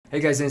Hey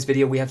guys, in this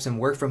video we have some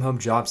work from home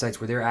job sites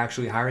where they're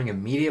actually hiring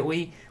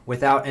immediately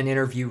without an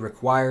interview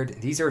required.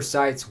 These are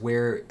sites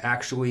where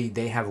actually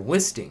they have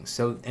listings.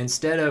 So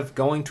instead of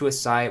going to a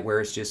site where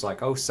it's just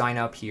like, oh, sign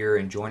up here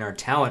and join our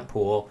talent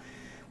pool,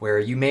 where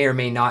you may or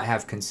may not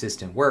have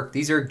consistent work,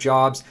 these are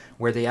jobs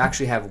where they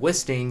actually have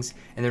listings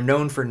and they're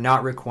known for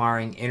not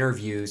requiring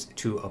interviews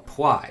to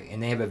apply.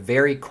 And they have a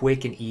very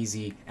quick and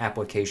easy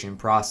application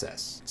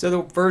process. So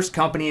the first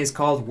company is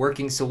called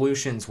Working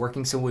Solutions.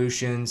 Working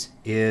Solutions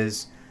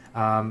is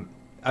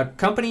a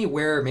company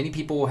where many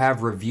people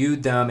have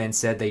reviewed them and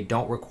said they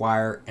don't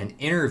require an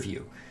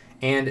interview.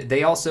 And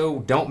they also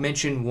don't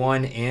mention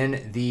one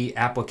in the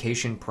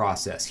application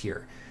process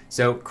here.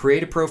 So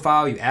create a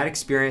profile, you add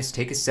experience,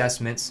 take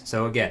assessments.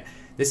 So again,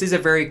 this is a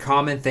very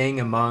common thing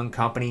among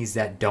companies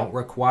that don't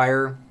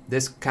require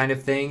this kind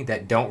of thing,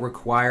 that don't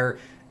require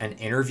an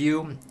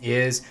interview,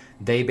 is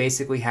they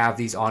basically have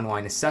these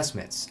online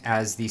assessments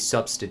as the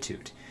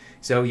substitute.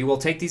 So you will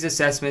take these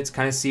assessments,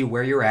 kind of see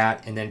where you're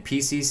at, and then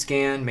PC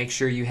scan, make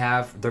sure you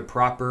have the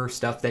proper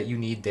stuff that you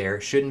need there.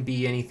 Shouldn't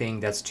be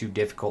anything that's too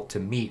difficult to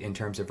meet in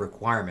terms of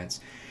requirements.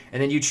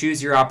 And then you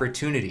choose your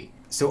opportunity.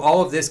 So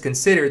all of this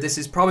considered, this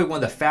is probably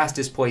one of the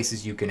fastest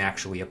places you can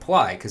actually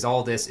apply, because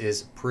all this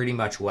is pretty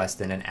much less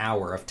than an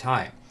hour of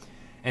time.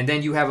 And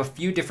then you have a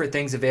few different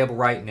things available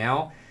right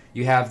now.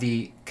 You have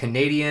the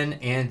Canadian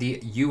and the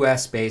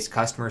US-based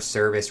customer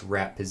service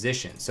rep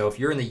position. So if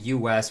you're in the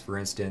US, for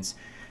instance,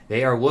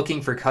 they are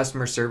looking for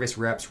customer service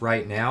reps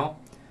right now.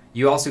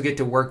 You also get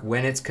to work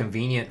when it's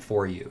convenient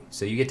for you.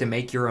 So you get to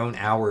make your own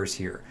hours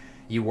here.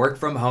 You work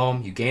from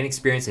home, you gain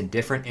experience in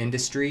different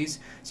industries.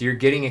 So you're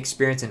getting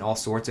experience in all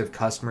sorts of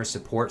customer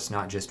supports,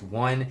 not just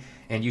one.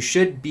 And you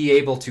should be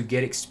able to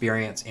get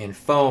experience in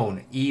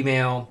phone,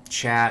 email,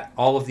 chat,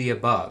 all of the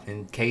above,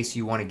 in case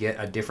you want to get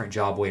a different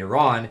job later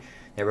on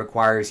that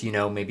requires,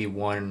 maybe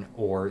one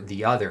or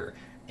the other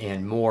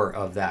and more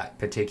of that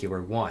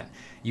particular one.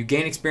 You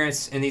gain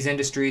experience in these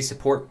industries,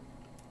 support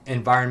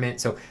environment.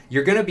 So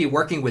you're going to be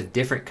working with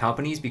different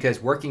companies, because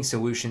Working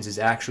Solutions is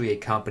actually a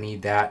company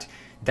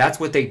that's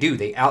what they do.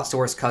 They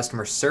outsource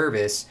customer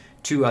service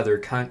to other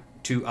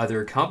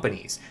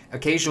companies.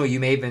 Occasionally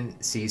you may even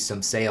see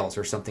some sales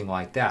or something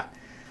like that.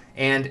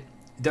 And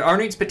the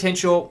earnings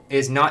potential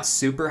is not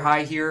super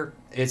high here.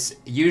 It's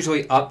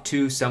usually up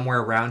to somewhere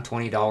around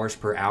 $20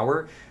 per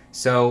hour.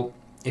 So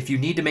if you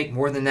need to make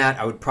more than that,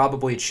 I would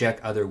probably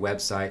check other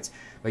websites.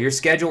 But your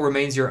schedule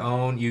remains your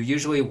own. You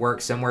usually work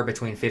somewhere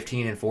between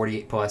 15 and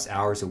 48 plus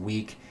hours a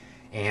week.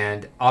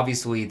 And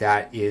obviously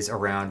that is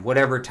around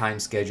whatever time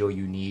schedule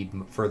you need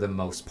for the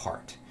most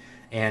part.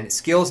 And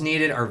skills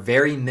needed are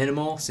very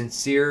minimal: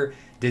 sincere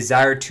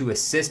desire to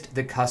assist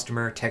the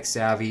customer, tech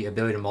savvy,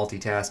 ability to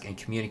multitask, and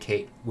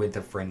communicate with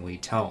a friendly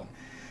tone.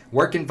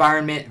 Work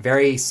environment,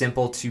 very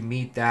simple to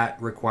meet that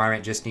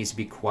requirement, just needs to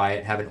be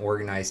quiet, have an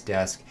organized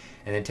desk.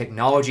 And then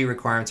technology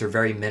requirements are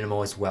very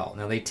minimal as well.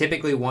 Now they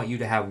typically want you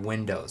to have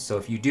Windows. So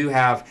if you do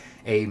have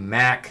a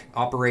Mac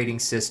operating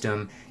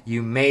system,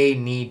 you may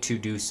need to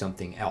do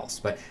something else.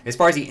 But as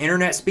far as the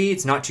internet speed,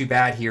 it's not too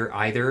bad here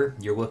either.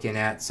 You're looking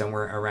at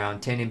somewhere around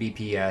 10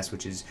 Mbps,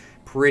 which is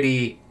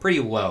pretty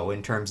low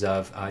in terms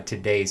of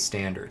today's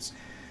standards.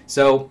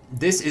 So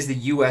this is the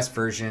US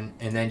version,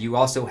 and then you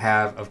also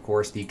have, of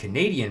course, the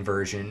Canadian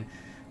version,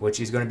 which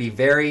is going to be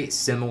very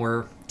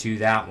similar to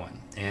that one.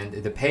 And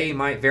the pay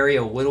might vary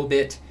a little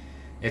bit.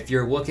 If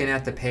you're looking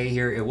at the pay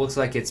here, it looks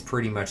like it's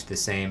pretty much the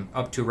same,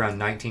 up to around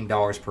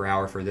 $19 per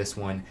hour for this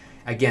one.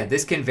 Again,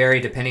 this can vary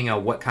depending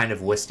on what kind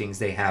of listings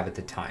they have at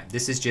the time.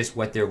 This is just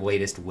what their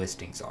latest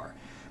listings are.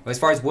 But as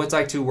far as what it's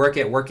like to work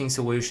at Working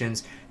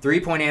Solutions,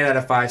 3.8 out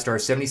of 5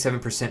 stars,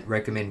 77%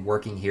 recommend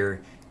working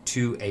here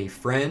to a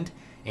friend.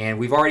 And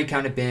we've already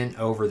kind of been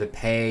over the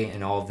pay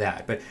and all of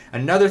that. But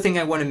another thing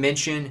I want to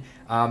mention,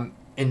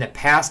 in the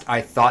past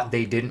I thought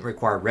they didn't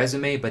require a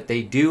resume, but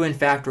they do in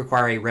fact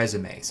require a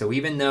resume. So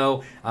even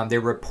though they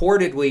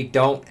reportedly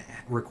don't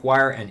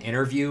require an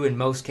interview in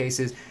most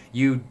cases,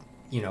 you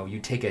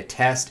take a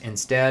test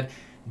instead.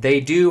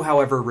 They do,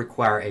 however,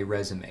 require a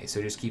resume,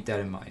 so just keep that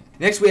in mind.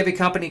 Next, we have a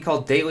company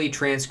called Daily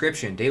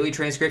Transcription. Daily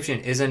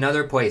Transcription is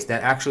another place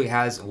that actually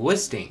has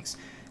listings.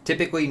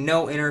 Typically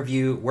no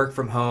interview, work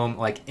from home,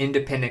 like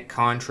independent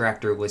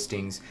contractor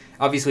listings.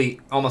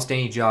 Obviously, almost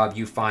any job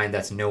you find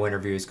that's no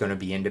interview is going to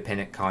be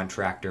independent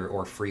contractor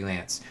or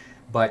freelance.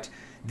 But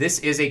this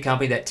is a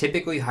company that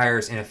typically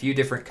hires in a few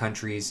different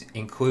countries,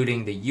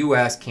 including the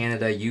US,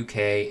 Canada,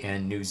 UK,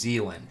 and New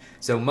Zealand.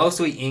 So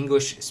mostly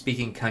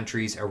English-speaking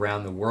countries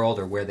around the world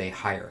are where they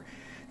hire.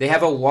 They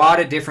have a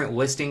lot of different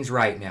listings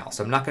right now,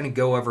 so I'm not going to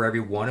go over every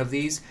one of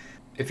these.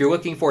 If you're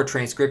looking for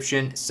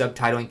transcription,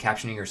 subtitling,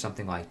 captioning, or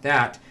something like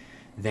that,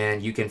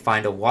 then you can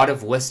find a lot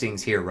of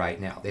listings here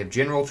right now. They have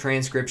general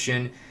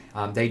transcription.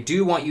 They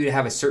do want you to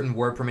have a certain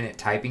word per minute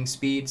typing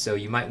speed, so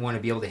you might want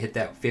to be able to hit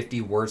that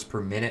 50 words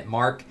per minute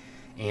mark.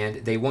 And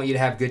they want you to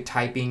have good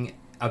typing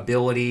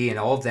ability and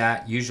all of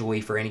that,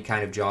 usually for any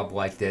kind of job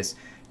like this.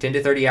 10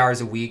 to 30 hours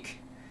a week.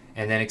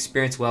 and then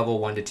experience level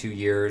 1 to 2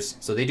 years.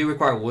 So they do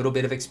require a little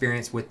bit of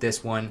experience with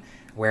this one.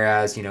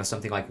 whereas,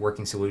 something like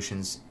Working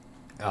Solutions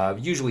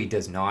usually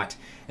does not.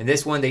 And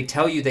this one, they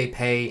tell you they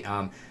pay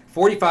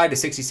 45 to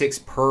 66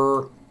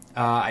 per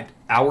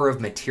hour of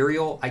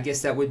material, I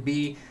guess that would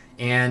be.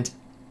 And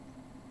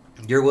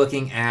you're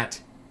looking at,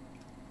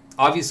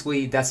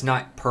 obviously, that's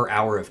not per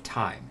hour of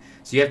time.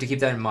 So you have to keep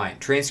that in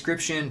mind.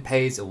 Transcription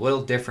pays a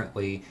little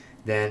differently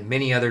than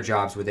many other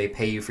jobs where they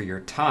pay you for your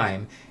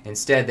time.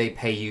 Instead, they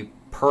pay you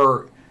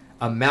per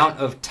amount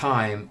of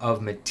time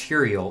of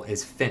material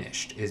is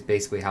finished, is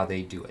basically how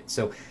they do it.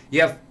 So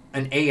you have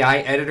an AI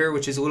editor,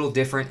 which is a little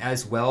different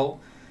as well.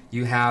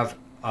 You have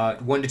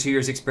 1 to 2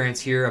 years experience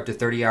here, up to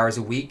 30 hours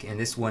a week, and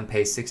this one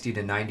pays $60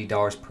 to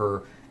 $90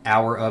 per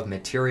hour of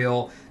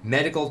material.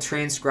 Medical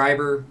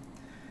transcriber,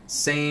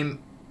 same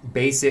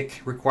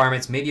basic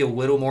requirements, maybe a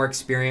little more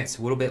experience,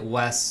 a little bit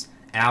less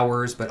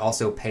hours, but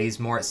also pays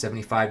more at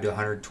 75 to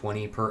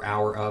 120 per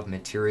hour of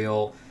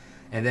material.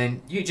 And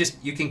then you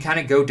can kind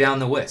of go down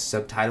the list: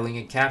 subtitling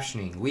and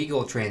captioning,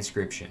 legal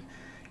transcription,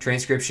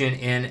 transcription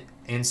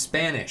in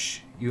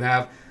Spanish. You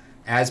have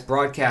as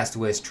broadcast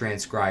list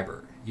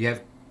transcriber. You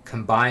have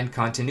combined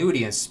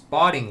continuity and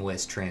spotting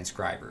list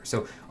transcriber.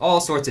 So all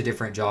sorts of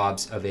different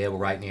jobs available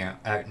right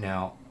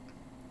now.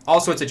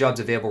 All sorts of jobs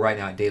available right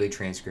now at Daily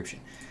Transcription.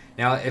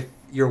 Now, if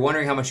you're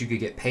wondering how much you could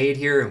get paid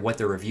here and what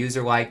the reviews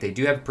are like, they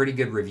do have pretty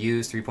good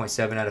reviews,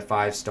 3.7 out of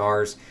 5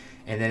 stars.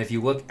 And then if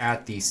you look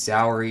at the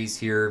salaries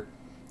here,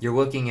 you're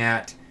looking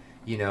at,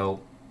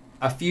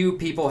 a few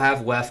people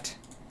have left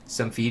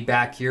some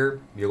feedback here.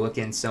 You're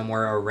looking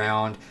somewhere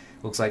around,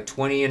 looks like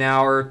 20 an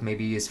hour,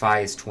 maybe as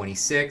high as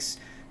 26.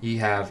 You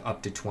have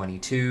up to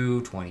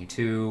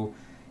 22.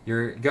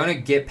 You're going to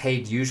get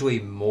paid usually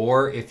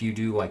more if you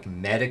do like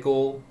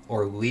medical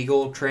or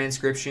legal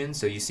transcription.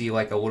 So you see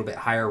like a little bit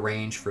higher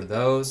range for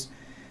those.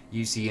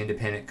 You see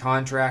independent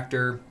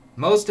contractor.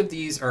 Most of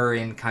these are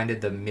in kind of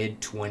the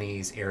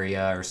mid-20s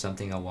area or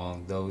something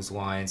along those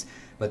lines.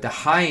 But the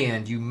high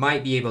end, you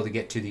might be able to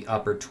get to the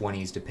upper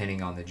 20s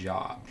depending on the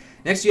job.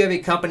 Next, you have a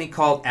company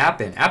called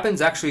Appen.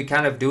 Appen's actually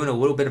kind of doing a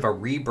little bit of a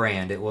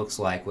rebrand, it looks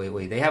like,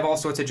 lately. They have all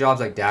sorts of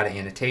jobs like data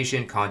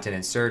annotation, content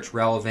and search,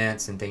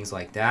 relevance, and things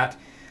like that.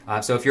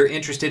 So if you're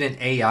interested in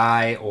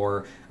AI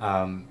or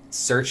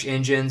search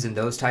engines and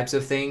those types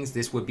of things,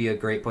 this would be a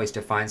great place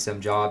to find some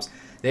jobs.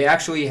 They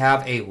actually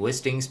have a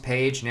listings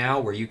page now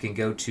where you can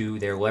go to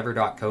their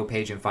lever.co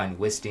page and find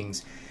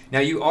listings. Now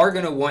you are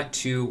going to want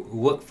to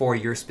look for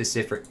your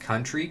specific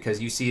country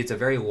because you see it's a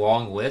very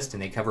long list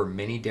and they cover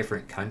many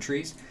different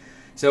countries.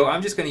 So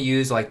I'm just going to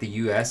use like the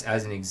US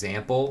as an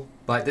example,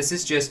 but this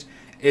is just,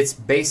 it's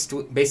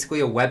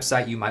basically a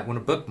website you might want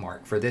to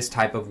bookmark for this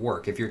type of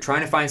work. If you're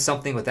trying to find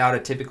something without a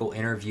typical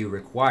interview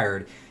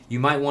required, you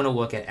might want to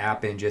look at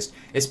Appen, just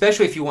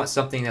especially if you want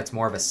something that's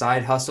more of a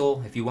side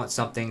hustle. If you want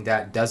something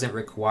that doesn't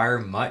require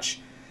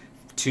much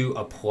to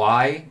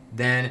apply,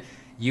 then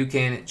you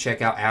can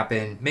check out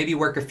Appen, maybe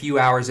work a few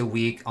hours a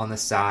week on the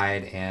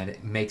side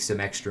and make some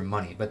extra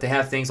money. But they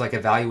have things like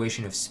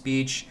evaluation of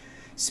speech,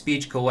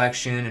 speech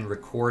collection and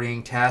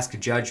recording, task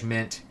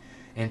judgment,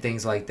 and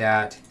things like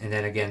that. And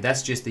then again,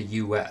 that's just the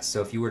US.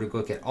 So if you were to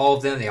look at all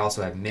of them, they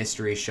also have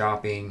mystery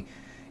shopping.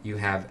 You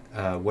have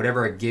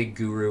whatever a gig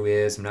guru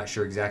is. I'm not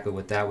sure exactly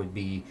what that would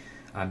be.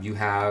 You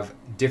have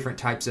different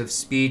types of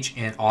speech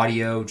and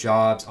audio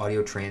jobs,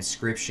 audio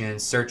transcription,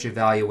 search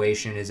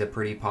evaluation is a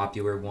pretty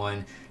popular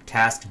one,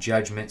 task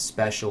judgment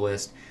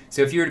specialist.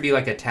 So if you were to be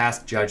like a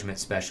task judgment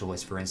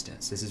specialist, for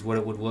instance, this is what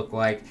it would look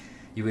like.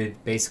 You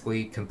would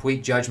basically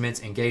complete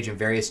judgments, engage in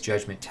various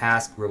judgment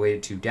tasks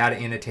related to data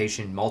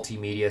annotation,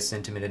 multimedia,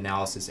 sentiment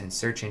analysis, and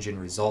search engine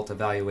result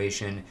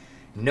evaluation.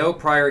 No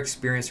prior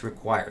experience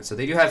required. So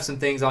they do have some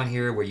things on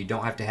here where you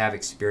don't have to have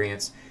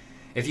experience.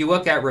 If you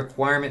look at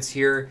requirements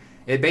here,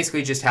 it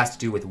basically just has to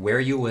do with where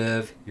you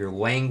live, your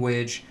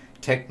language.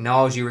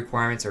 Technology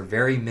requirements are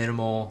very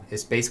minimal.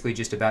 It's basically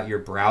just about your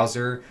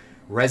browser,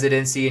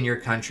 residency in your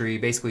country.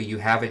 Basically, you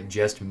haven't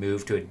just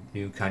moved to a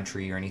new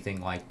country or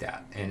anything like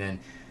that. And then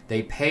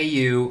they pay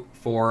you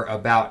for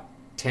about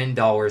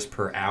 $10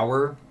 per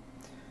hour.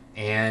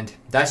 And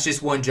that's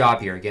just one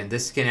job here. Again,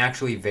 this can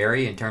actually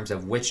vary in terms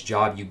of which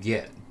job you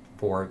get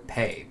for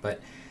pay. But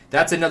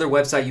that's another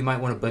website you might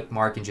want to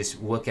bookmark and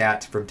just look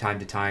at from time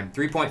to time.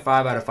 3.5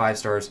 out of 5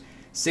 stars.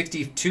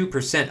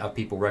 62% of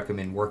people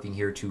recommend working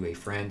here to a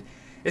friend.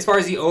 As far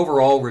as the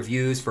overall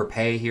reviews for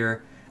pay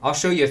here, I'll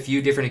show you a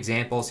few different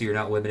examples so you're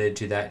not limited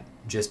to that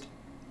just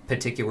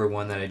particular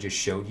one that I just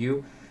showed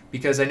you,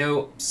 because I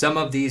know some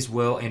of these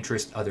will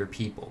interest other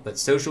people. But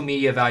social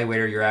media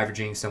evaluator, you're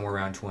averaging somewhere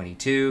around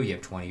 22, you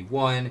have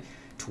 21,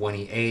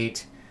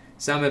 28.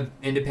 Some of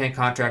independent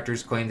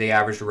contractors claim they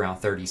averaged around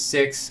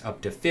 36,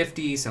 up to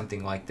 50,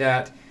 something like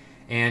that.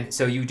 And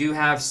so you do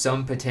have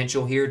some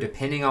potential here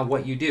depending on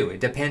what you do. It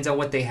depends on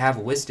what they have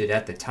listed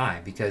at the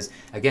time because,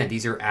 again,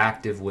 these are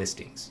active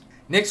listings.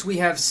 Next, we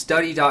have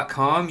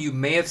study.com. You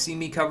may have seen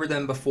me cover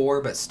them before,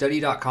 but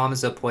study.com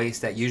is a place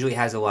that usually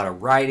has a lot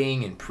of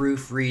writing and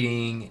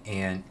proofreading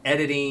and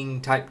editing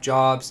type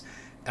jobs.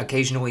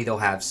 Occasionally, they'll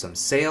have some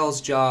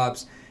sales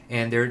jobs.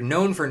 and they're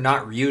known for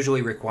not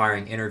usually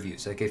requiring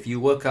interviews. Like if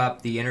you look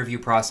up the interview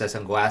process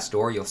on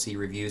Glassdoor, you'll see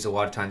reviews a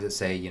lot of times that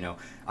say, you know,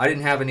 I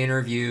didn't have an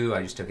interview,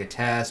 I just took a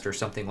test or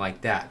something like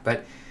that.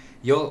 But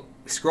you'll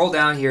scroll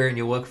down here and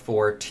you'll look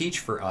for Teach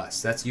for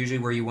Us. That's usually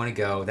where you want to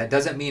go. That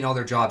doesn't mean all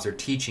their jobs are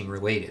teaching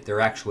related.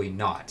 They're actually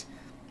not.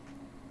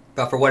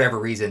 But for whatever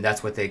reason,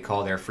 that's what they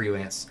call their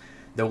freelance.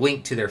 The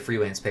link to their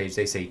freelance page,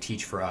 they say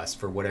Teach for Us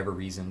for whatever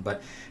reason.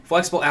 But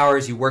flexible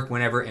hours, you work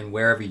whenever and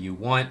wherever you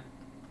want.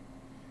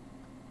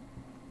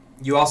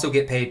 You also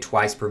get paid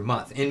twice per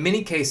month. In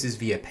many cases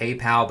via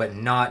PayPal, but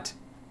not,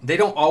 they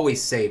don't always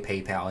say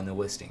PayPal in the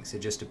listings. It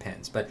just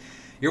depends. But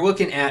you're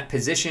looking at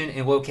position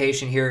and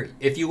location here.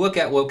 If you look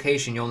at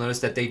location, you'll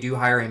notice that they do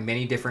hire in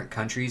many different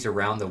countries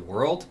around the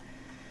world.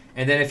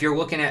 And then if you're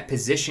looking at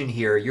position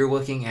here, you're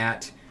looking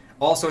at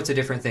all sorts of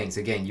different things.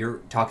 Again,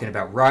 you're talking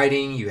about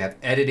writing, you have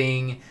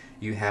editing,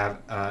 you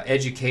have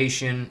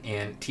education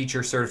and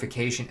teacher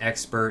certification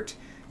expert.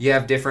 You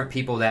have different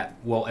people that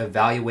will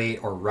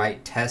evaluate or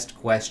write test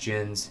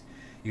questions.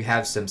 You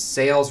have some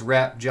sales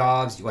rep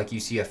jobs, like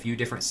you see a few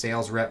different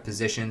sales rep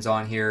positions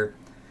on here.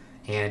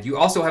 And you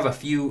also have a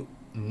few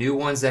new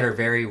ones that are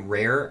very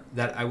rare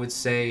that I would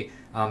say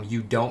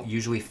you don't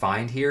usually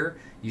find here.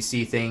 You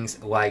see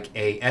things like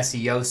a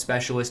SEO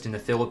specialist in the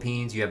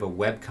Philippines, you have a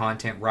web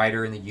content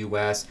writer in the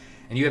US,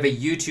 and you have a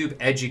YouTube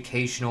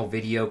educational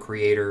video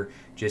creator,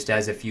 just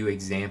as a few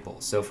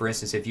examples. So for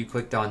instance, if you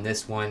clicked on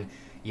this one,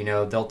 you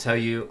know, they'll tell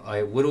you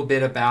a little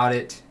bit about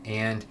it,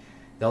 and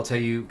they'll tell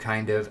you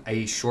kind of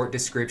a short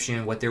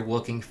description, what they're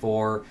looking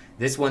for.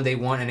 This one, they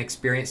want an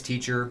experienced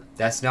teacher.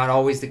 That's not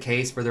always the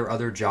case for their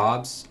other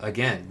jobs.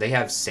 Again, they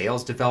have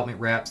sales development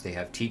reps, they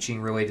have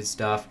teaching related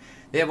stuff.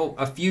 They have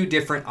a few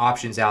different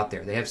options out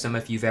there. They have some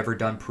if you've ever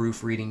done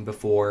proofreading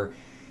before.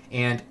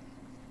 And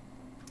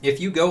if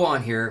you go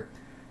on here,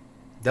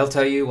 they'll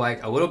tell you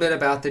like a little bit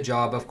about the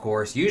job, of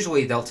course.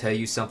 Usually they'll tell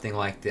you something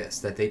like this,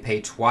 that they pay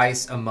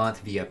twice a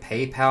month via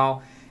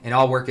PayPal, and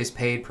all work is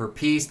paid per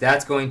piece.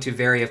 That's going to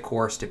vary, of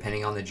course,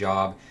 depending on the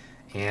job.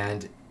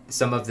 And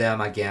some of them,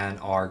 again,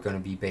 are going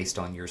to be based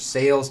on your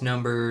sales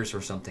numbers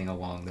or something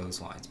along those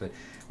lines. But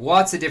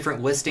lots of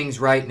different listings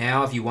right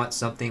now if you want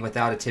something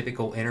without a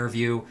typical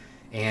interview.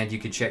 And you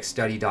can check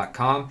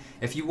study.com.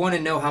 If you want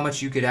to know how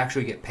much you could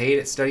actually get paid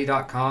at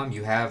study.com,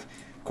 you have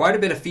quite a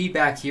bit of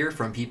feedback here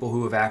from people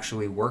who have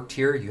actually worked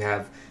here. You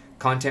have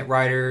content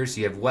writers,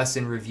 you have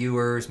lesson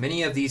reviewers,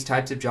 many of these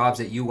types of jobs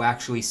that you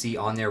actually see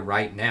on there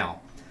right now.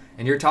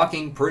 And you're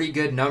talking pretty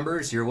good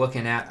numbers. You're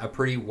looking at a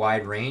pretty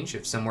wide range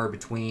of somewhere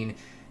between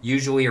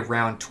usually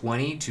around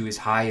 20 to as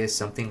high as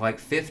something like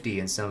 50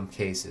 in some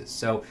cases.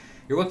 So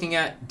you're looking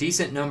at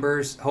decent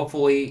numbers.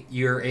 Hopefully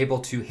you're able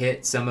to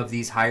hit some of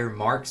these higher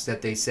marks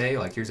that they say.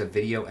 Like here's a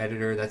video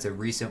editor, that's a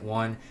recent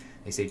one.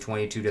 They say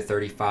 22 to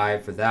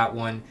 35 for that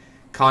one.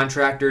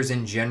 Contractors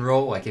in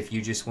general, like if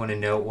you just want to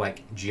know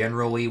like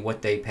generally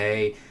what they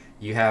pay,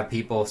 you have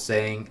people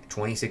saying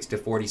 26 to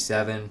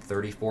 47,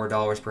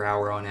 $34 per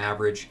hour on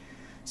average.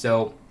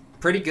 So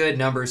pretty good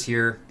numbers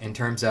here in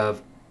terms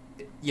of,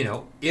 you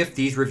know, if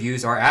these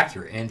reviews are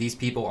accurate and these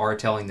people are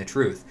telling the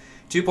truth.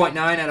 2.9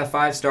 out of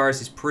 5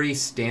 stars is pretty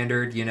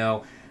standard. You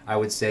know, I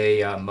would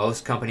say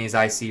most companies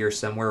I see are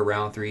somewhere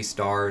around 3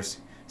 stars.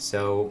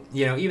 So,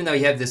 you know, even though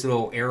you have this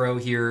little arrow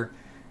here,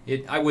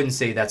 I wouldn't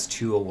say that's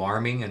too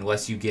alarming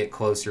unless you get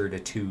closer to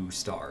 2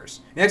 stars.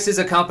 Next is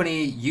a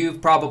company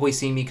you've probably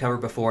seen me cover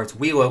before. It's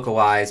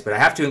WeLocalize, but I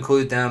have to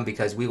include them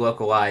because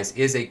WeLocalize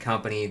is a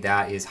company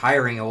that is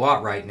hiring a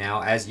lot right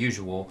now, as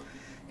usual.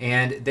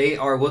 And they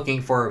are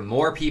looking for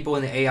more people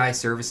in the AI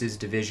services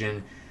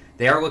division.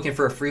 They are looking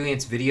for a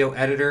freelance video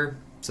editor.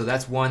 So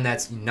that's one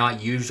that's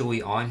not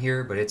usually on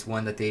here, but it's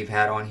one that they've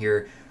had on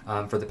here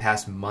for the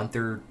past month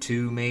or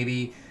two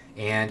maybe.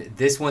 And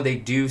this one, they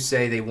do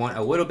say they want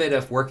a little bit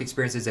of work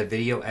experience as a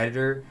video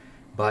editor,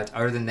 but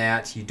other than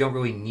that, you don't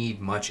really need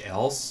much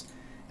else.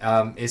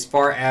 As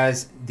far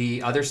as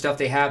the other stuff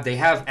they have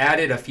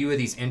added a few of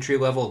these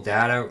entry-level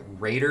data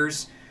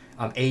raters,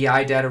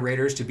 AI data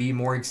raters to be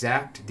more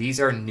exact. These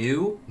are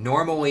new.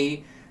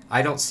 Normally,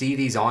 I don't see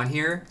these on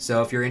here,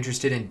 so if you're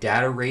interested in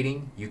data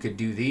rating, you could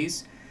do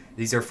these.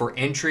 These are for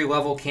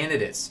entry-level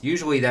candidates.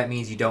 Usually that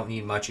means you don't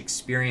need much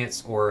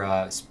experience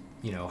or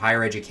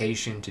higher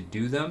education to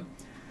do them.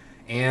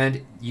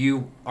 And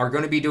you are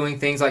going to be doing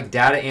things like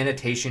data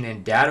annotation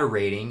and data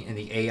rating in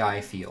the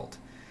AI field.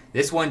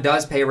 This one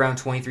does pay around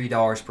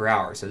 $23 per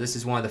hour. So this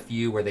is one of the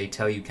few where they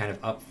tell you kind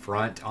of up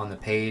front on the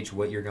page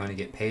what you're going to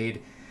get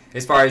paid.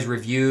 As far as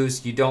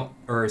reviews,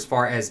 as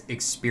far as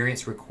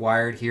experience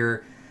required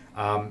here,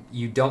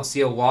 you don't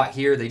see a lot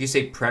here. They do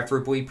say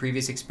preferably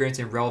previous experience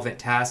in relevant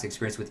tasks,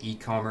 experience with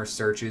e-commerce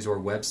searches or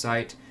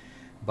website.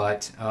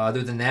 But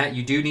other than that,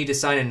 you do need to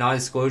sign a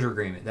non-disclosure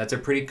agreement. That's a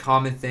pretty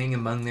common thing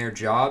among their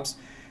jobs.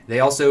 They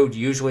also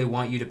usually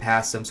want you to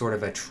pass some sort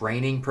of a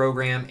training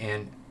program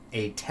and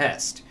a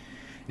test.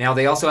 Now,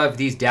 they also have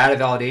these data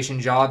validation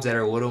jobs that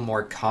are a little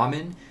more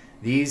common.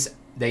 These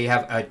they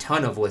have a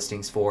ton of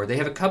listings for. They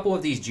have a couple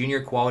of these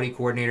junior quality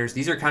coordinators.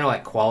 These are kind of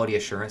like quality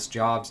assurance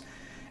jobs.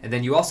 And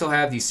then you also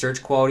have the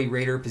search quality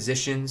rater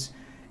positions,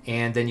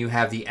 and then you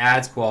have the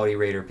ads quality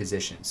rater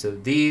position. So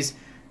these,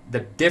 the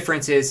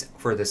difference is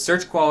for the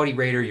search quality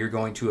rater, you're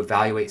going to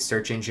evaluate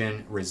search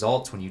engine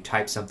results when you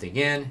type something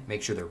in,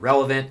 make sure they're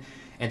relevant.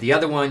 And the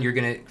other one, you're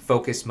going to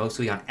focus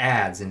mostly on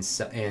ads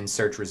and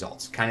search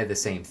results. Kind of the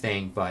same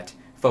thing, but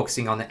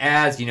focusing on the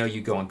ads, you know, you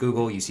go on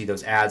Google, you see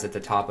those ads at the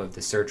top of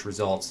the search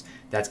results.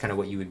 That's kind of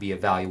what you would be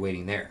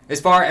evaluating there.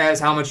 As far as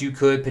how much you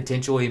could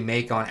potentially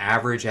make on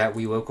average at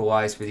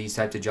WeLocalize for these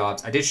types of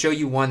jobs, I did show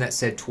you one that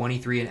said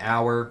 23 an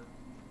hour.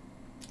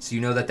 So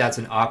you know that that's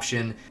an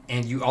option.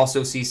 And you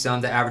also see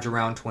some that average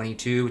around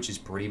 22, which is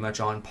pretty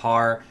much on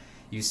par.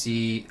 You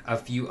see a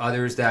few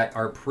others that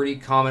are pretty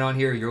common on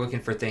here. You're looking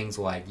for things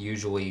like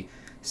usually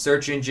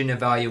search engine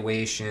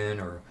evaluation,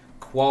 or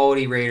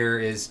quality rater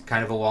is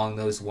kind of along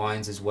those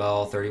lines as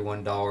well,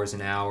 $31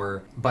 an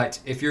hour. But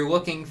if you're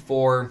looking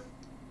for,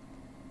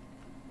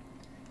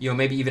 you know,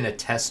 maybe even a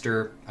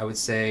tester, I would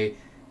say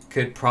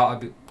could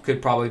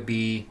probably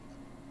be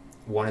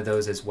one of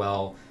those as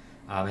well.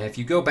 And if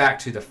you go back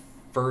to the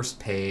first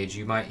page,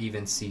 you might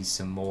even see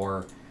some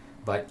more.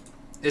 But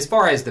as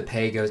far as the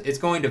pay goes, it's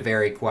going to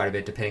vary quite a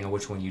bit depending on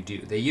which one you do.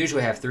 They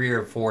usually have 3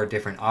 or 4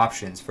 different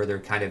options for their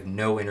kind of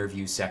no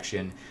interview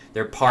section,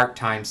 their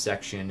part-time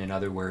section, in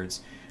other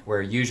words,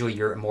 where usually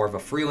you're more of a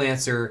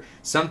freelancer.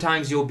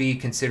 Sometimes you'll be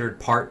considered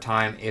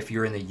part-time if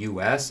you're in the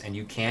US, and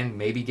you can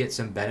maybe get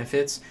some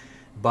benefits.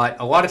 But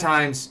a lot of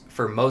times,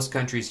 for most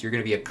countries, you're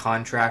going to be a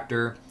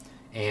contractor,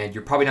 and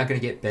you're probably not going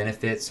to get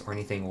benefits or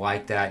anything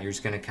like that. You're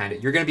just going to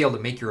you're going to be able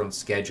to make your own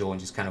schedule and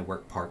just kind of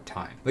work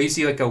part-time. But you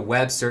see like a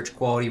web search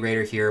quality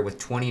rater here with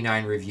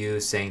 29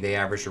 reviews saying they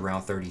averaged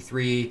around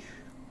 33,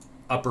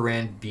 upper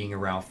end being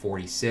around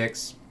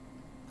 46.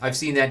 I've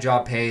seen that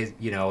job pay,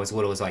 you know, as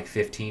little as like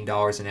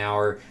 $15 an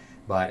hour,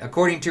 but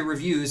according to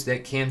reviews,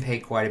 that can pay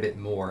quite a bit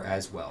more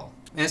as well.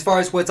 And as far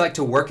as what it's like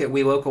to work at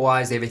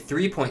WeLocalize, they have a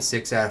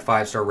 3.6 out of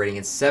 5-star rating,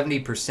 and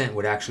 70%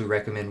 would actually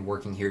recommend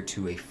working here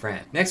to a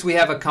friend. Next, we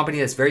have a company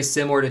that's very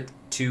similar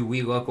to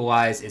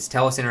WeLocalize. It's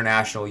TELUS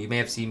International. You may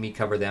have seen me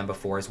cover them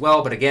before as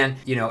well. But again,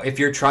 you know, if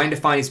you're trying to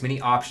find as many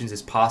options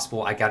as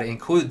possible, I got to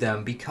include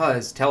them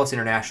because TELUS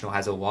International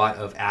has a lot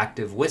of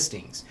active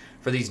listings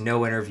for these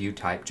no interview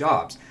type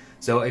jobs.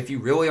 So if you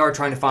really are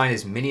trying to find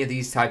as many of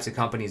these types of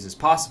companies as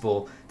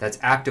possible that's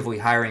actively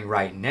hiring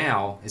right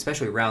now,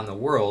 especially around the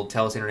world,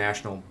 TELUS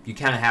International, you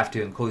kind of have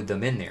to include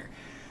them in there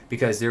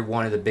because they're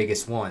one of the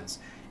biggest ones.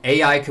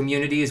 AI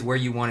community is where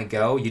you want to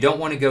go. You don't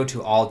want to go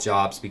to all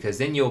jobs because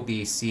then you'll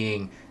be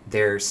seeing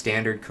their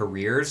standard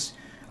careers.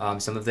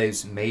 Some of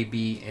those may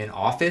be in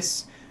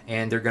office,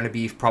 and they're going to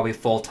be probably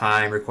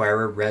full-time,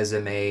 require a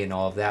resume and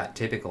all of that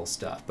typical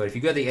stuff. But if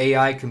you go to the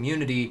AI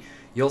community,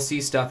 you'll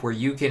see stuff where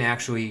you can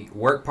actually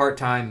work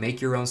part-time, make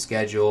your own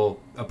schedule,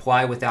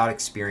 apply without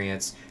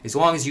experience, as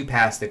long as you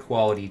pass the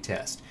quality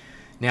test.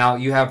 Now,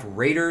 you have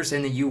raters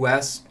in the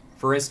US,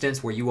 for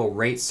instance, where you will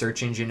rate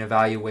search engine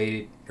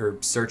evaluated or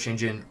search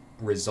engine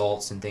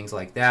results and things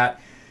like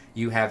that.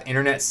 You have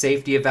internet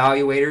safety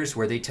evaluators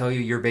where they tell you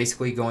you're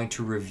basically going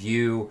to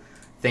review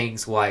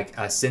things like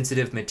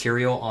sensitive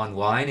material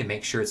online and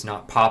make sure it's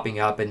not popping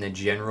up in the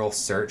general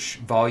search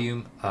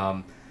volume.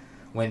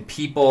 When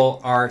people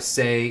are,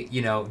 say,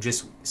 you know,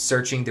 just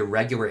searching the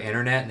regular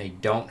internet and they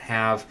don't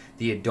have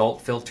the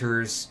adult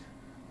filters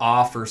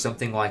off or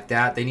something like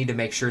that, they need to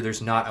make sure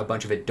there's not a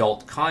bunch of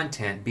adult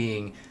content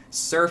being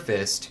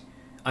surfaced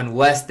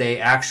unless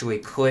they actually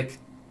click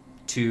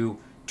to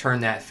turn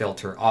that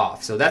filter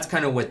off. So that's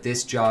kind of what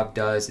this job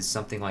does, is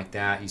something like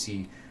that. You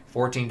see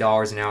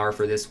 $14 an hour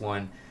for this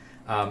one.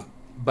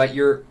 But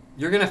you're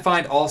going to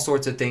find all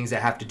sorts of things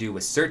that have to do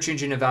with search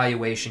engine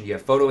evaluation. You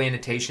have photo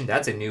annotation.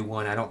 That's a new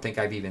one. I don't think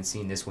I've even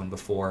seen this one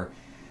before.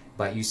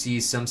 But you see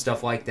some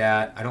stuff like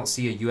that. I don't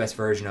see a US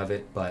version of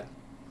it, but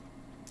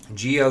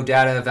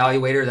Geodata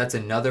Evaluator, that's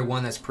another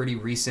one that's pretty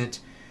recent.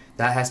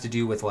 That has to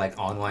do with like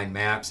online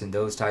maps and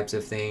those types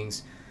of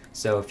things.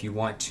 So if you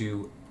want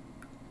to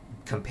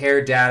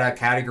compare data,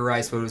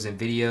 categorize photos and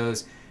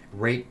videos,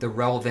 rate the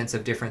relevance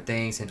of different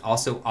things, and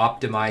also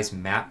optimize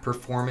map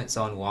performance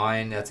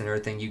online, that's another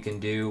thing you can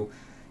do.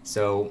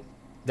 So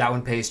that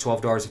one pays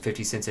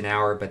 $12.50 an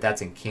hour, but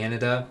that's in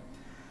Canada.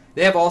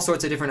 They have all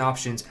sorts of different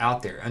options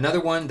out there.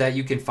 Another one that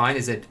you can find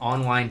is an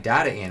online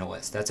data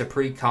analyst. That's a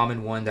pretty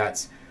common one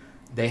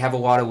they have a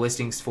lot of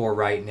listings for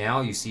right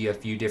now. You see a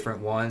few different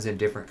ones in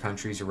different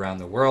countries around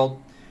the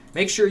world.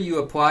 Make sure you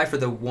apply for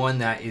the one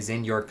that is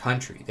in your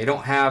country. They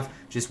don't have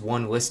just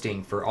one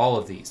listing for all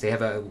of these. They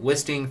have a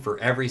listing for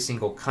every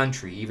single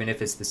country, even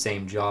if it's the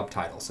same job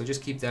title. So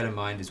just keep that in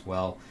mind as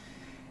well.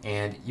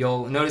 And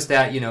you'll notice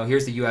that, you know,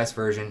 here's the US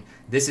version.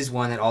 This is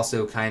one that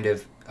also kind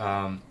of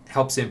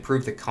helps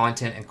improve the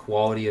content and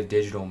quality of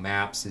digital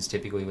maps, is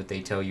typically what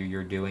they tell you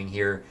you're doing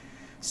here.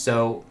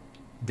 So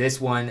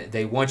this one,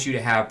 they want you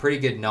to have pretty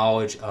good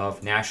knowledge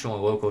of national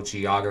and local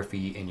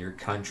geography in your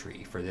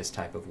country for this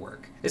type of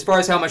work. As far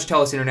as how much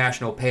TELUS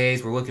International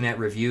pays, we're looking at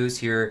reviews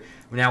here.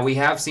 Now, we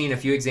have seen a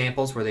few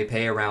examples where they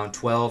pay around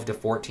 $12 to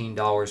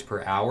 $14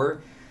 per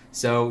hour.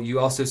 So you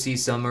also see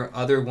some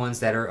other ones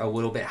that are a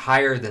little bit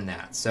higher than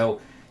that. So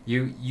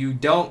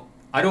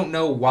I don't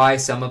know why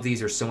some of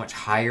these are so much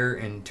higher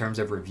in terms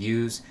of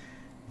reviews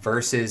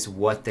versus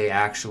what they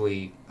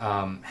actually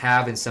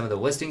have in some of the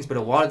listings, but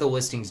a lot of the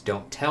listings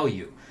don't tell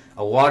you.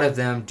 A lot of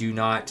them do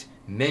not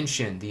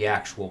mention the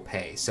actual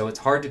pay, so it's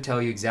hard to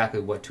tell you exactly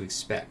what to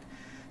expect.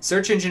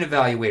 Search engine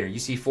evaluator, you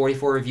see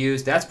 44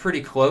 reviews. That's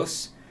pretty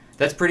close.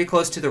 That's pretty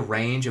close to the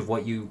range of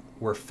what you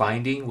were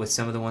finding with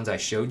some of the ones I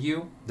showed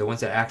you, the ones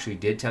that actually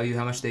did tell you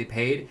how much they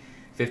paid,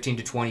 15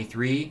 to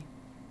 23.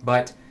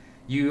 But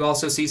you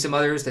also see some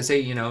others that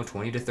say,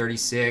 20 to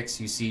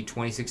 36. You see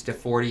 26 to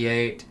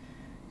 48.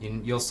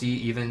 You'll see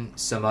even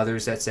some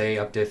others that say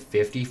up to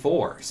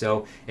 54.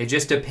 So it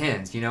just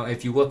depends.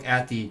 If you look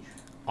at the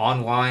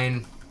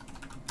online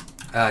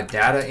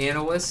data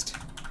analyst,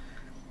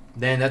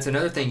 then that's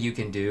another thing you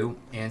can do,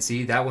 and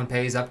see that one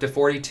pays up to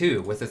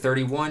 42 with a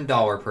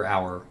 $31 per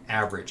hour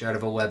average out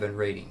of 11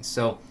 ratings.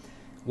 So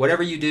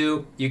whatever you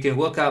do, you can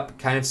look up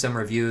kind of some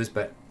reviews,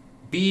 but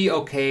be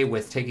okay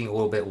with taking a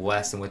little bit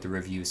less than what the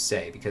reviews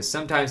say, because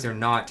sometimes they're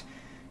not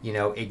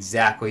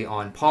exactly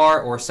on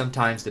par, or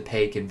sometimes the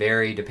pay can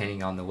vary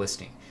depending on the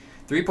listing.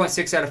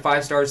 3.6 out of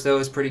 5 stars though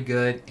is pretty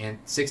good,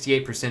 and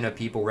 68% of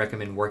people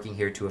recommend working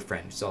here to a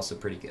friend. It's also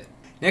pretty good.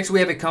 Next,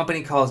 we have a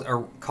company called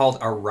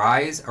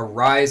Arise.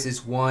 Arise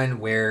is one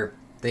where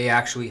they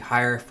actually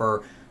hire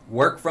for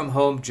work from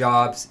home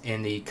jobs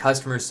in the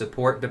customer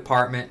support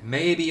department.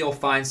 Maybe you'll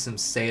find some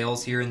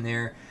sales here and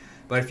there,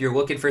 but if you're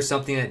looking for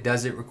something that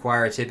doesn't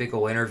require a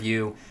typical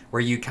interview,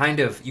 where you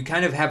kind of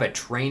have a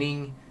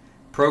training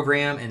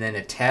program and then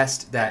a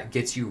test that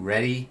gets you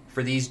ready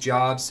for these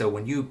jobs. So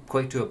when you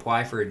click to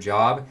apply for a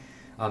job,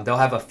 they'll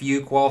have a few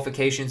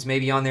qualifications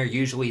maybe on there.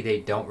 Usually they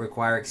don't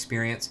require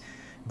experience,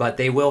 but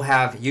they will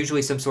have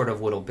usually some sort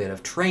of little bit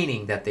of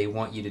training that they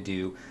want you to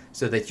do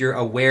so that you're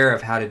aware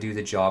of how to do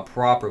the job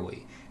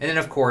properly. And then,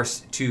 of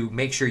course, to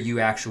make sure you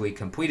actually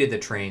completed the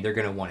training, they're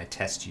going to want to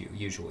test you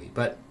usually.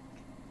 But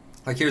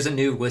like, here's a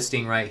new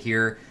listing right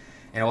here,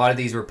 and a lot of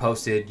these were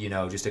posted,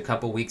 just a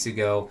couple weeks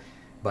ago.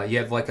 But you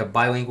have like a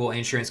bilingual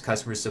insurance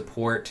customer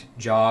support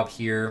job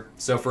here.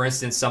 So for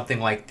instance, something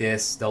like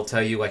this, they'll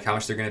tell you like how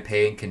much they're going to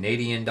pay in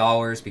Canadian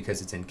dollars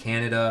because it's in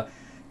Canada.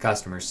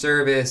 Customer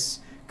service,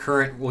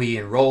 currently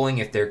enrolling.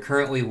 If they're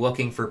currently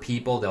looking for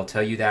people, they'll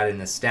tell you that in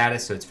the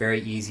status. So it's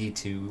very easy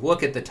to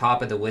look at the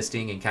top of the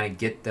listing and kind of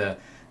get the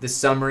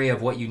summary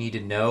of what you need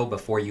to know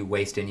before you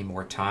waste any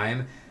more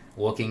time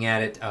looking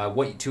at it.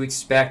 What to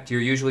expect,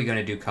 you're usually going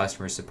to do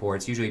customer support.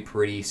 It's usually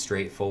pretty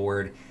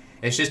straightforward.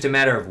 It's just a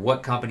matter of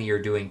what company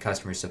you're doing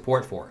customer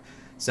support for.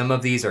 Some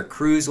of these are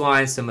cruise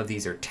lines, some of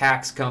these are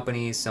tax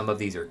companies, some of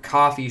these are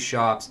coffee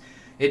shops.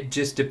 It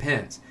just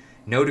depends.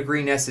 No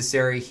degree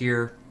necessary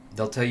here.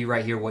 They'll tell you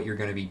right here what you're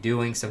going to be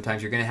doing.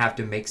 Sometimes you're going to have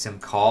to make some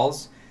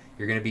calls.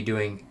 You're going to be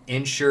doing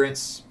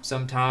insurance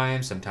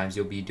sometimes. Sometimes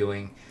you'll be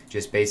doing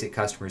just basic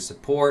customer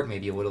support,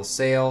 maybe a little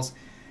sales.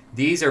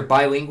 These are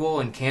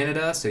bilingual in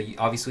Canada, so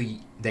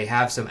obviously they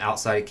have some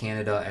outside of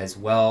Canada as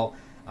well.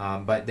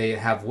 But they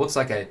have, looks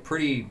like, a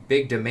pretty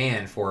big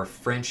demand for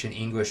French and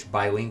English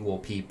bilingual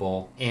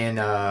people in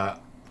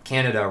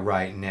Canada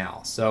right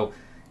now. So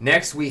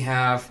next we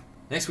have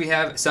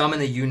some in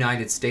the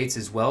United States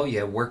as well.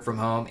 You have work from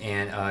home,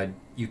 and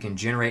you can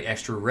generate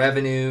extra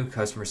revenue,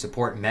 customer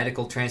support,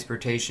 medical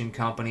transportation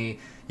company.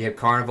 You have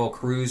Carnival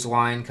Cruise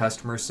Line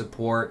customer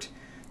support.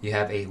 You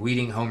have a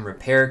leading home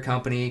repair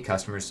company,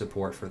 customer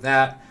support for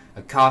that.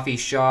 A coffee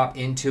shop,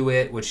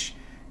 Intuit, which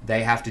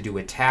they have to do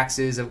with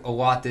taxes a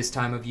lot this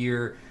time of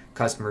year.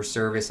 Customer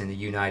service in the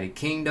United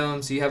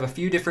Kingdom. So you have a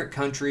few different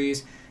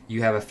countries.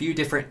 You have a few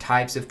different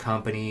types of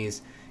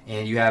companies.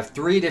 And you have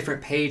 3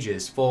 different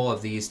pages full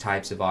of these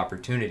types of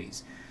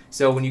opportunities.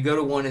 So when you go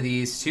to one of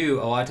these too,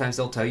 a lot of times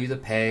they'll tell you the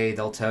pay.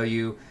 They'll tell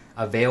you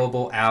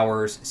available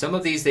hours. Some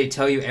of these they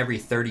tell you every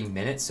 30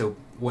 minutes. So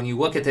when you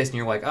look at this and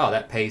you're like, oh,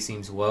 that pay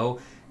seems low,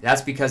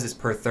 that's because it's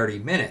per 30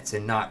 minutes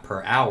and not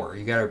per hour.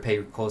 You got to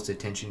pay close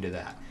attention to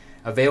that.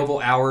 Available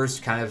hours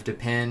kind of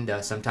depend.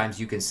 Sometimes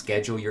you can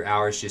schedule your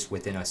hours just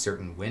within a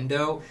certain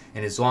window,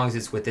 and as long as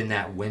it's within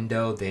that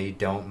window, they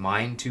don't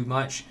mind too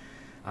much.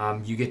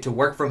 You get to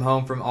work from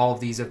home from all of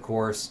these, of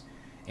course,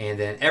 and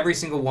then every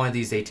single one of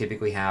these, they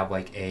typically have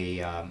like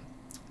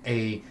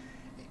a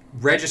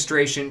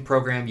registration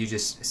program. You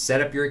just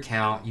set up your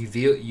account, you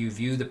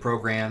view the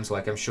programs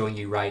like I'm showing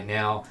you right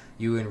now.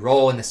 You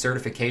enroll in the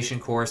certification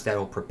course that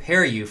will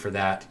prepare you for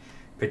that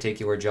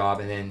particular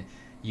job, and then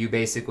you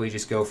basically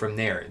just go from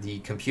there. The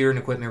computer and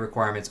equipment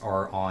requirements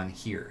are on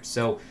here.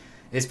 So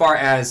as far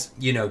as,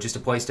 just a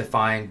place to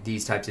find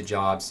these types of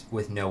jobs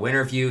with no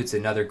interview, it's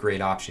another great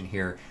option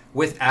here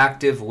with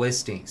active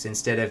listings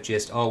instead of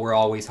just, oh, we're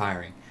always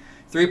hiring.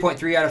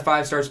 3.3 out of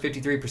 5 stars,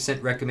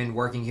 53% recommend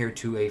working here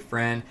to a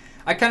friend.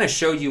 I kind of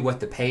showed you what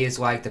the pay is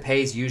like. The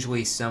pay is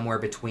usually somewhere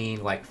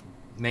between like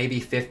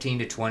maybe $15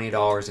 to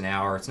 $20 an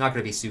hour. It's not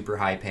going to be super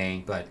high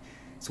paying, but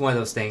it's one of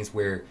those things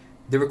where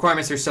the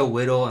requirements are so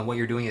little and what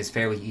you're doing is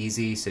fairly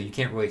easy, so you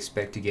can't really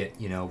expect to get,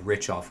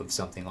 rich off of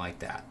something like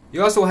that.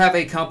 You also have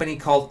a company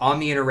called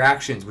Omni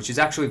Interactions, which is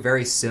actually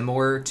very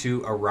similar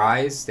to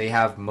Arise. They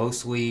have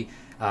mostly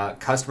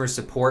customer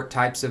support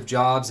types of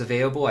jobs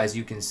available. As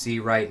you can see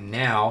right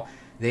now,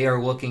 they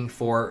are looking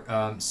for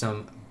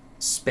some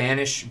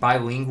Spanish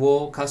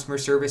bilingual customer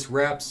service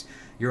reps.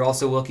 You're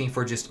also looking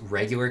for just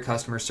regular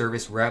customer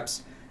service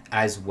reps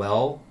as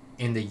well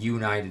in the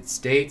United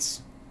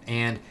States.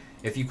 And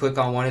if you click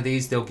on one of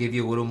these, they'll give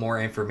you a little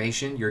more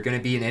information. You're going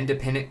to be an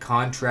independent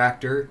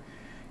contractor.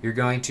 You're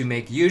going to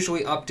make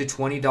usually up to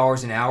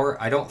 $20 an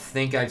hour. I don't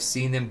think I've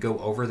seen them go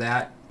over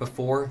that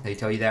before. They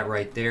tell you that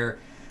right there.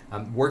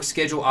 Work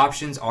schedule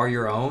options are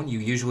your own. You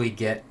usually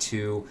get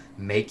to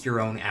make your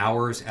own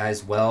hours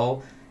as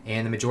well,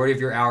 and the majority of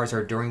your hours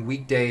are during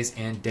weekdays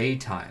and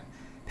daytime.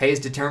 Pay is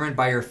determined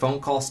by your phone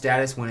call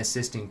status when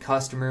assisting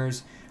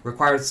customers.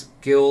 Required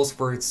skills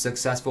for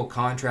successful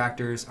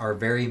contractors are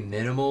very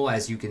minimal,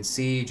 as you can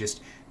see,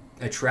 just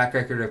a track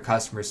record of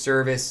customer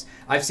service.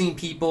 I've seen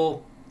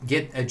people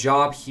get a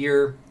job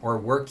here or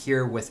work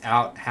here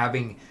without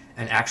having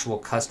an actual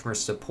customer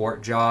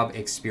support job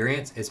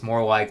experience. It's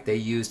more like they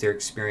use their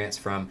experience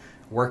from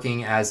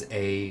working as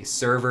a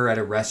server at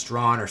a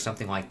restaurant or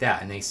something like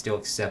that, and they still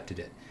accepted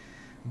it.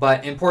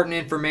 But important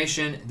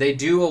information, they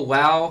do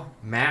allow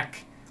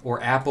Mac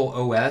or Apple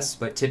OS,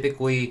 but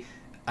typically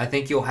I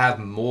think you'll have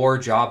more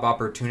job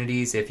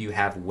opportunities if you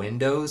have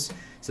Windows.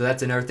 So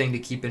that's another thing to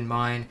keep in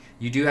mind.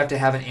 You do have to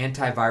have an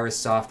antivirus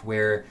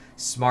software.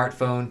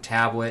 Smartphone,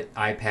 tablet,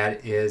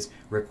 iPad is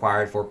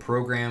required for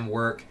program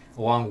work,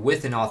 along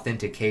with an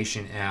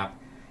authentication app.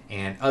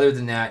 And other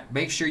than that,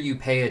 make sure you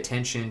pay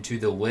attention to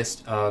the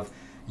list of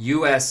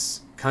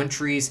U.S.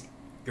 countries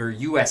or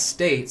U.S.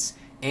 states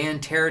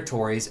and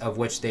territories of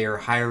which they are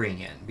hiring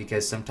in,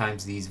 because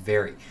sometimes these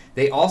vary.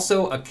 They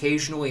also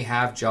occasionally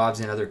have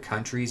jobs in other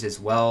countries as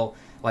well,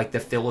 like the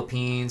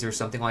Philippines or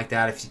something like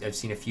that. I've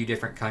seen a few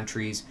different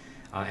countries.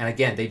 And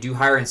again, they do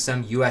hire in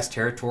some U.S.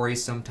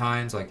 territories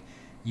sometimes. Like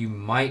you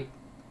might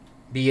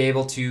be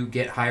able to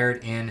get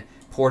hired in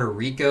Puerto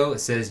Rico. It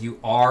says you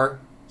are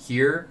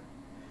here,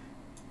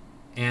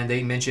 and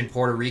they mentioned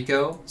Puerto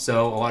Rico.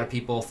 So a lot of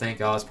people think,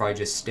 oh, it's probably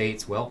just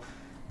states. Well,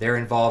 they're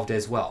involved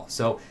as well.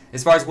 So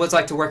as far as what it's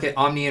like to work at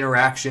Omni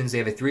Interactions, they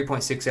have a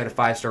 3.6 out of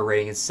 5-star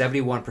rating, and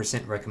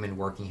 71% recommend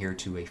working here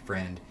to a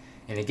friend.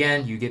 And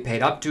again, you get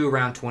paid up to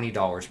around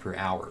 $20 per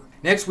hour.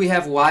 Next, we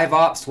have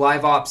LiveOps.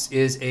 LiveOps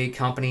is a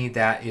company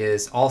that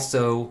is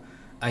also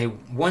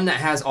one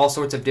that has all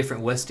sorts of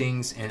different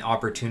listings and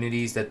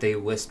opportunities that they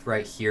list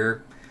right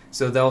here.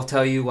 So they'll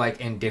tell you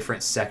like in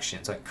different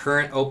sections, like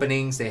current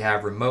openings, they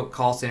have remote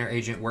call center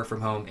agent, work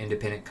from home,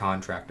 independent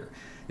contractor.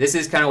 This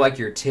is kind of like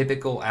your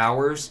typical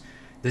hours.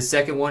 The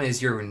second one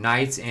is your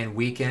nights and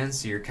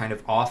weekends, so your kind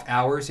of off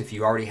hours if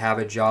you already have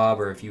a job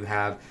or if you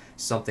have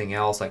something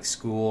else like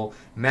school.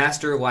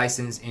 Master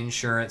license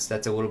insurance,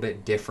 that's a little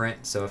bit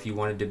different. So if you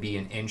wanted to be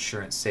in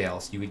insurance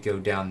sales, you would go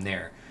down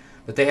there.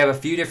 But they have a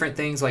few different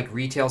things like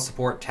retail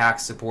support,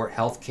 tax support,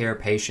 healthcare,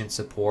 patient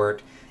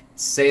support,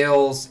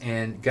 sales,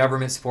 and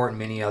government support, and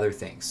many other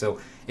things. So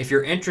if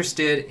you're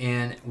interested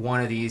in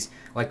one of these,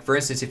 like for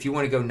instance, if you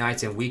want to go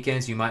nights and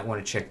weekends, you might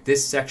want to check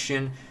this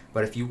section.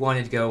 But if you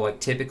wanted to go like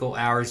typical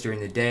hours during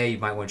the day, you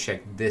might want to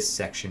check this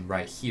section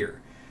right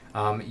here.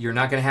 You're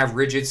not going to have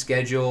rigid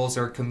schedules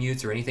or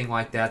commutes or anything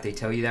like that. They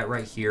tell you that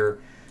right here.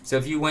 So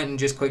if you went and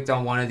just clicked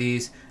on one of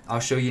these, I'll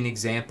show you an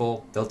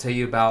example. They'll tell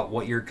you about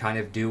what you're kind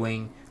of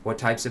doing, what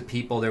types of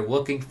people they're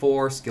looking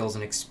for, skills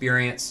and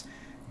experience.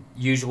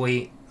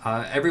 Usually,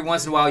 every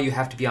once in a while, you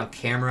have to be on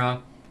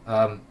camera.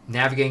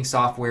 Navigating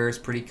software is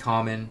pretty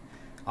common.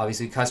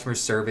 Obviously, customer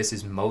service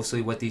is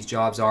mostly what these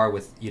jobs are,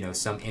 with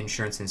some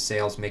insurance and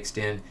sales mixed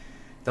in.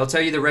 They'll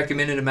tell you the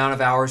recommended amount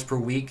of hours per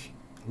week,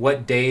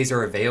 what days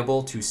are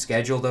available to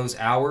schedule those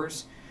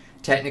hours,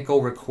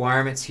 technical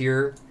requirements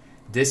here.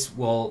 This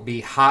will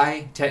be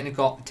high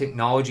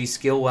technology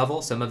skill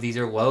level. Some of these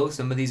are low,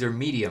 some of these are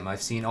medium.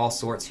 I've seen all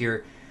sorts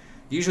here.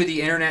 Usually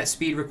the internet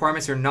speed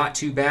requirements are not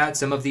too bad.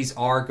 Some of these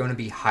are going to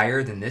be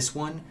higher than this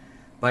one,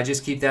 but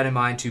just keep that in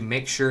mind to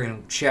make sure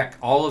and check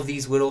all of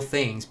these little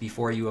things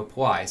before you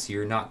apply so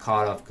you're not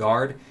caught off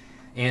guard.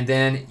 And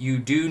then you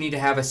do need to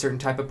have a certain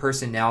type of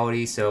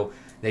personality, so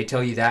they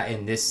tell you that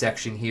in this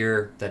section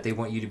here, that they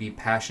want you to be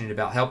passionate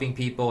about helping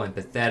people,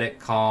 empathetic,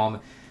 calm,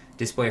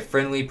 display a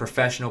friendly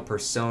professional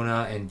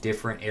persona in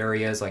different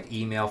areas like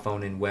email,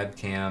 phone, and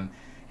webcam,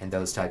 and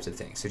those types of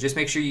things. So just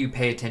make sure you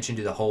pay attention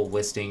to the whole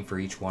listing for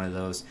each one of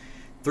those.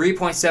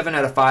 3.7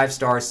 out of 5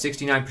 stars,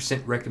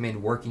 69%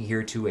 recommend working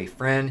here to a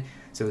friend.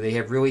 So they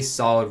have really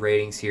solid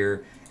ratings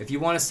here. If you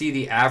want to see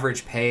the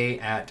average pay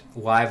at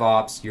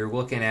LiveOps, you're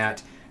looking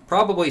at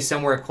probably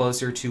somewhere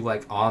closer to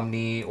like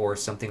Omni or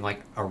something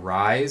like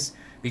Arise,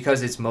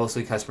 because it's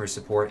mostly customer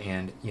support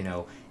and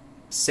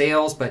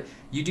sales. But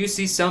you do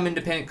see some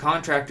independent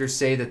contractors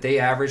say that they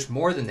average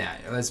more than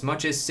that, as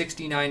much as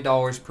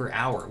 $69 per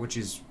hour, which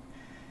is,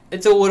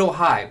 it's a little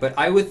high. But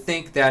I would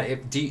think that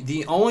if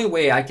the only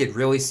way I could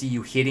really see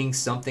you hitting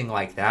something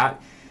like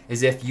that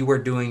as if you were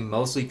doing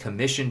mostly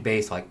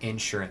commission-based like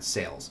insurance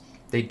sales.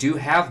 They do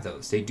have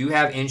those. They do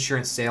have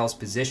insurance sales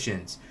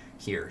positions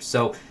here.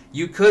 So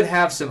you could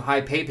have some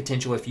high pay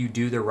potential if you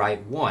do the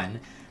right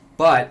one,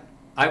 but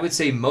I would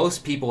say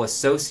most people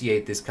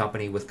associate this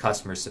company with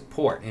customer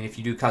support. And if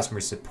you do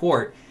customer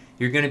support,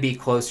 you're going to be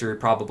closer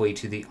probably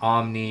to the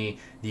Omni,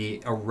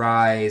 the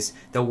Arise,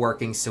 the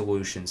Working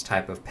Solutions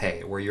type of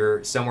pay, where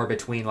you're somewhere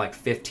between like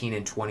 $15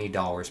 and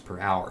 $20 per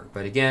hour.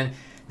 But again,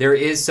 there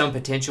is some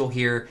potential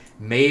here,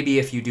 maybe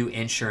if you do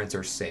insurance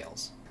or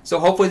sales. So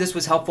hopefully this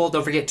was helpful.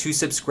 Don't forget to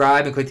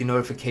subscribe and click the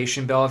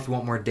notification bell if you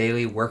want more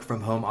daily work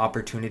from home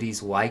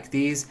opportunities like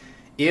these.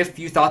 If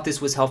you thought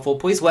this was helpful,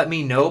 please let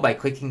me know by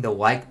clicking the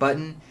like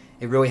button.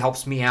 It really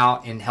helps me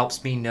out and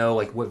helps me know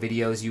like what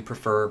videos you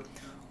prefer.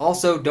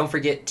 Also, don't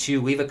forget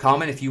to leave a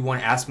comment if you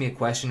want to ask me a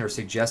question or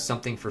suggest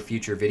something for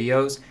future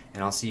videos,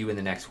 and I'll see you in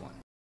the next one.